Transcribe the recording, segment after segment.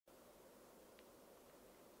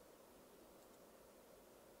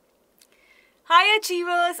Hi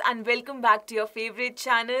Achievers and welcome back to your favorite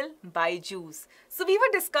channel BYJU'S. So we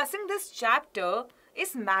were discussing this chapter,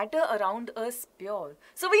 is matter around us pure?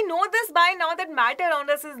 So we know this by now that matter around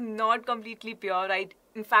us is not completely pure, right?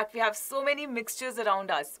 In fact, we have so many mixtures around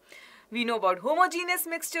us. We know about homogeneous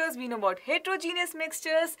mixtures, we know about heterogeneous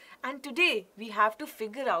mixtures, and today we have to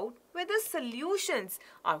figure out whether solutions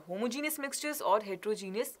are homogeneous mixtures or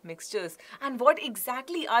heterogeneous mixtures and what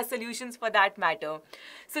exactly are solutions for that matter.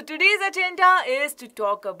 So today's agenda is to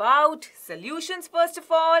talk about solutions first of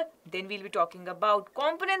all, then we'll be talking about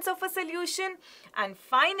components of a solution, and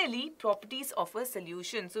finally properties of a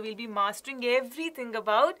solution. So we'll be mastering everything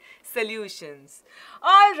about solutions.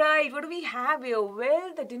 Alright, what do we have here?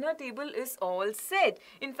 Well, the dinner table is all set.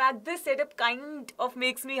 In fact, this setup kind of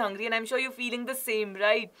makes me hungry and I'm sure you're feeling the same,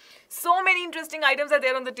 right? So many interesting items are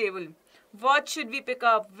there on the table. What should we pick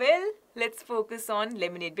up? Well, let's focus on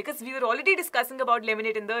lemonade because we were already discussing about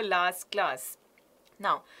lemonade in the last class.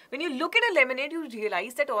 Now, when you look at a lemonade, you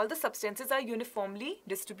realize that all the substances are uniformly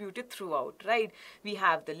distributed throughout, right? We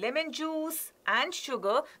have the lemon juice and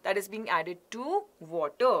sugar that is being added to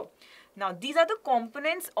water. Now, these are the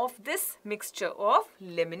components of this mixture of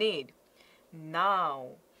lemonade. Now,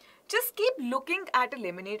 just keep looking at a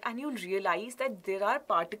lemonade and you'll realize that there are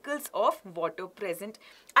particles of water present.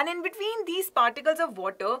 And in between these particles of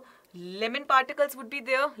water, lemon particles would be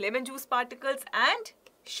there, lemon juice particles and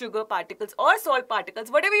sugar particles or salt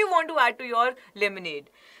particles, whatever you want to add to your lemonade.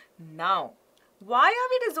 Now, why are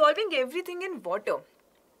we dissolving everything in water?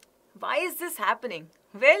 Why is this happening?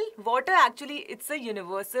 Well, water actually, it's a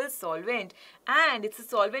universal solvent and it's a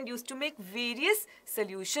solvent used to make various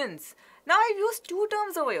solutions. Now, I've used two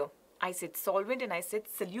terms over here. I said solvent and I said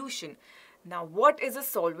solution. Now, what is a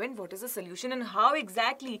solvent? What is a solution? And how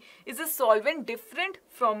exactly is a solvent different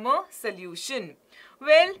from a solution?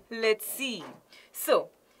 Well, let's see. So,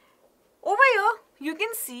 over here, you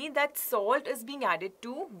can see that salt is being added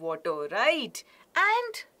to water, right?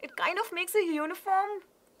 And it kind of makes a uniform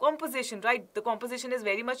composition, right? The composition is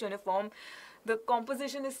very much uniform. The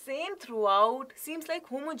composition is same throughout. Seems like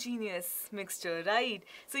homogeneous mixture, right?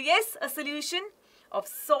 So, yes, a solution of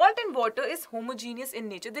salt and water is homogeneous in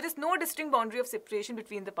nature. There is no distinct boundary of separation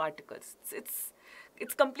between the particles.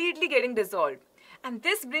 It's completely getting dissolved. And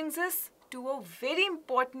this brings us to a very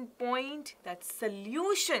important point that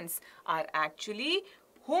solutions are actually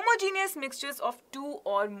homogeneous mixtures of two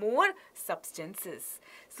or more substances.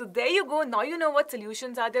 So there you go. Now you know what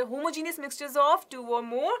solutions are. They're homogeneous mixtures of two or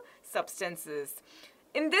more substances.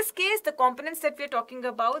 In this case, the components that we are talking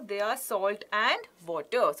about, they are salt and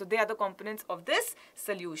water. So they are the components of this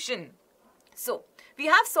solution. So we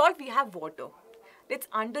have salt, we have water. Let's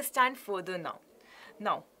understand further now.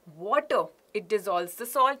 Now, water, it dissolves the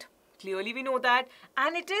salt. Clearly we know that.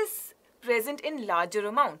 And it is present in larger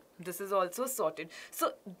amount. This is also sorted.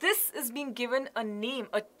 So this is being given a name,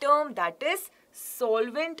 a term that is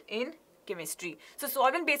solvent in chemistry. So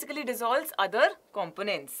solvent basically dissolves other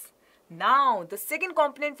components. Now, the second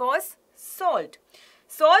component was salt.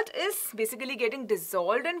 Salt is basically getting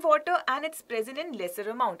dissolved in water and it's present in lesser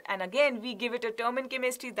amount. And again, we give it a term in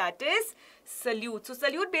chemistry that is solute. So,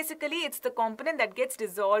 solute basically, it's the component that gets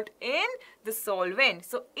dissolved in the solvent.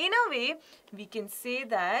 So, in a way, we can say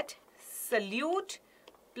that solute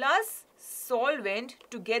plus solvent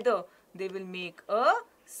together, they will make a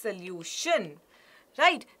solution.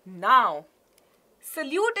 Right? Now,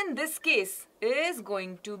 solute in this case is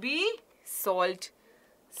going to be salt.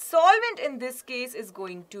 Solvent in this case is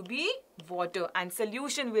going to be water and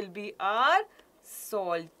solution will be our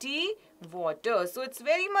salty water. So it's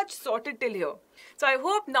very much sorted till here. So I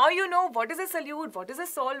hope now you know what is a solute, what is a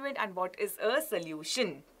solvent and what is a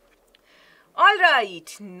solution.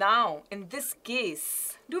 Alright, now in this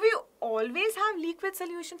case, do we always have liquid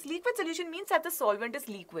solutions? Liquid solution means that the solvent is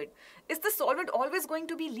liquid. Is the solvent always going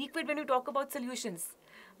to be liquid when you talk about solutions?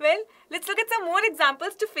 Well, let's look at some more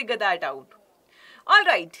examples to figure that out.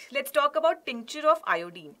 Alright, let's talk about tincture of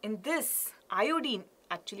iodine. In this, iodine,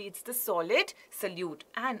 actually it's the solid solute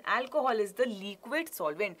and alcohol is the liquid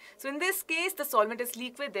solvent. So in this case, the solvent is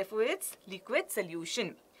liquid, therefore it's liquid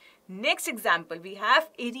solution. Next example, we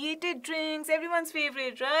have aerated drinks, everyone's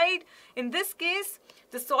favorite, right? In this case,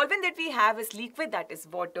 the solvent that we have is liquid, that is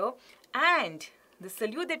water, and the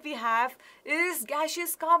solute that we have is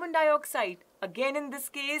gaseous carbon dioxide. Again, in this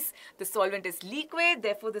case, the solvent is liquid,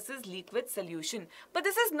 therefore this is liquid solution. But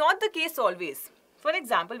this is not the case always. For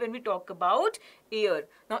example, when we talk about air.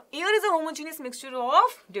 Now, air is a homogeneous mixture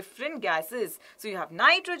of different gases. So, you have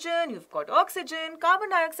nitrogen, you've got oxygen,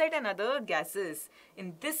 carbon dioxide and other gases.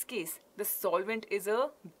 In this case, the solvent is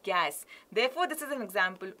a gas. Therefore, this is an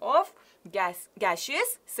example of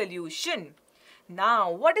gaseous solution.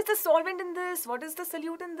 Now, what is the solvent in this? What is the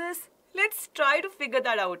solute in this? Let's try to figure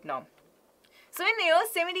that out now. So in air,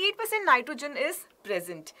 78% nitrogen is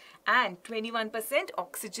present and 21%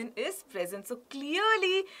 oxygen is present. So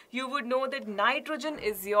clearly, you would know that nitrogen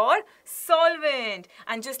is your solvent.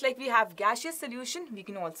 And just like we have gaseous solution, we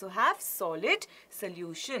can also have solid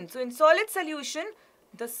solution. So in solid solution,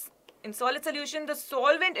 the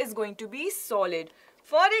solvent is going to be solid.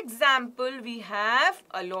 For example, we have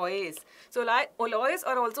alloys. So alloys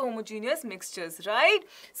are also homogeneous mixtures, right?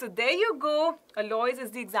 So there you go. Alloys is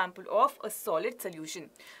the example of a solid solution.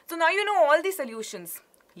 So now you know all the solutions.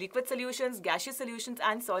 Liquid solutions, gaseous solutions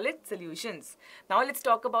and solid solutions. Now let's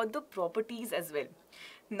talk about the properties as well.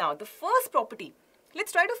 Now the first property,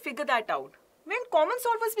 let's try to figure that out. When common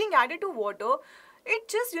salt was being added to water, it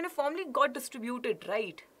just uniformly got distributed,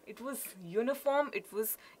 right? It was uniform, it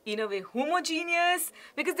was in a way homogeneous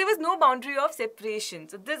because there was no boundary of separation.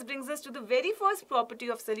 So this brings us to the very first property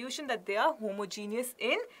of solution, that they are homogeneous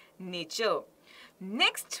in nature.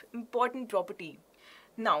 Next important property.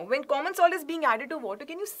 Now when common salt is being added to water,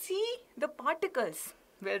 can you see the particles?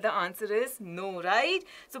 Well, the answer is no, right?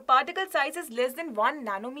 So particle size is less than 1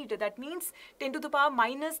 nanometer. That means 10 to the power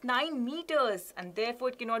minus 9 meters. And therefore,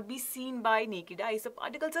 it cannot be seen by naked eye. So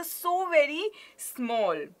particles are so very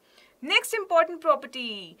small. Next important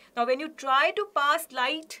property. Now, when you try to pass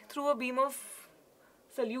light through a beam of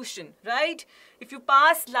solution, right? If you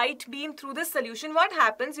pass light beam through this solution, what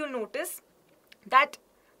happens? You'll notice that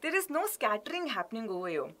there is no scattering happening over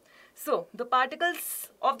here. So, the particles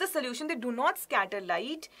of the solution, they do not scatter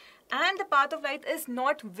light and the path of light is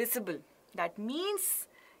not visible. That means,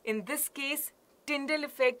 in this case, Tyndall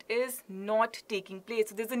effect is not taking place.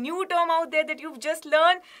 So, there's a new term out there that you've just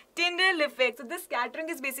learned, Tyndall effect. So, this scattering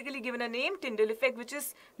is basically given a name, Tyndall effect, which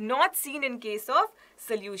is not seen in case of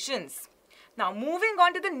solutions. Now, moving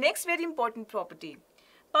on to the next very important property.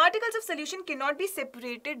 Particles of solution cannot be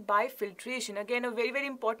separated by filtration. Again, a very, very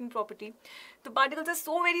important property. The particles are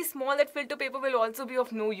so very small that filter paper will also be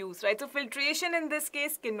of no use, right? So, filtration in this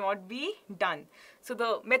case cannot be done. So,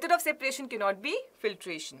 the method of separation cannot be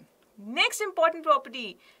filtration. Next important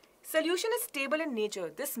property. Solution is stable in nature.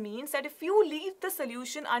 This means that if you leave the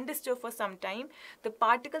solution undisturbed for some time, the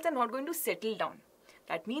particles are not going to settle down.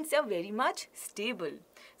 That means they are very much stable.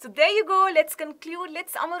 So there you go. Let's conclude.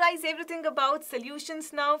 Let's summarize everything about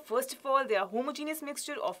solutions now. First of all, they are homogeneous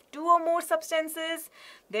mixture of 2 or more substances.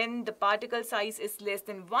 Then the particle size is less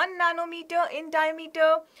than 1 nanometer in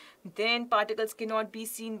diameter. Then particles cannot be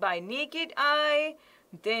seen by naked eye.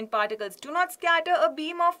 Then particles do not scatter a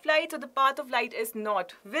beam of light, so the path of light is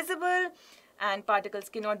not visible. And particles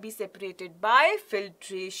cannot be separated by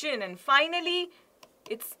filtration. And finally,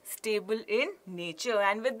 it's stable in nature.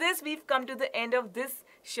 And with this, we've come to the end of this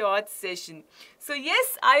short session. So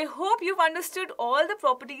yes, I hope you've understood all the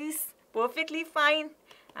properties perfectly fine.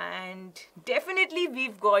 And definitely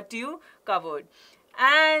we've got you covered.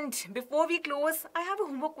 And before we close, I have a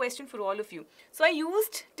homework question for all of you. So I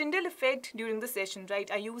used Tyndall effect during the session, right?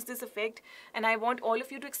 I used this effect and I want all of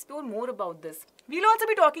you to explore more about this. We'll also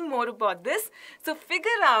be talking more about this. So figure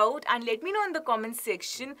out and let me know in the comments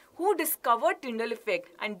section who discovered Tyndall effect.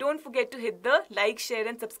 And don't forget to hit the like, share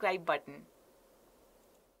and subscribe button.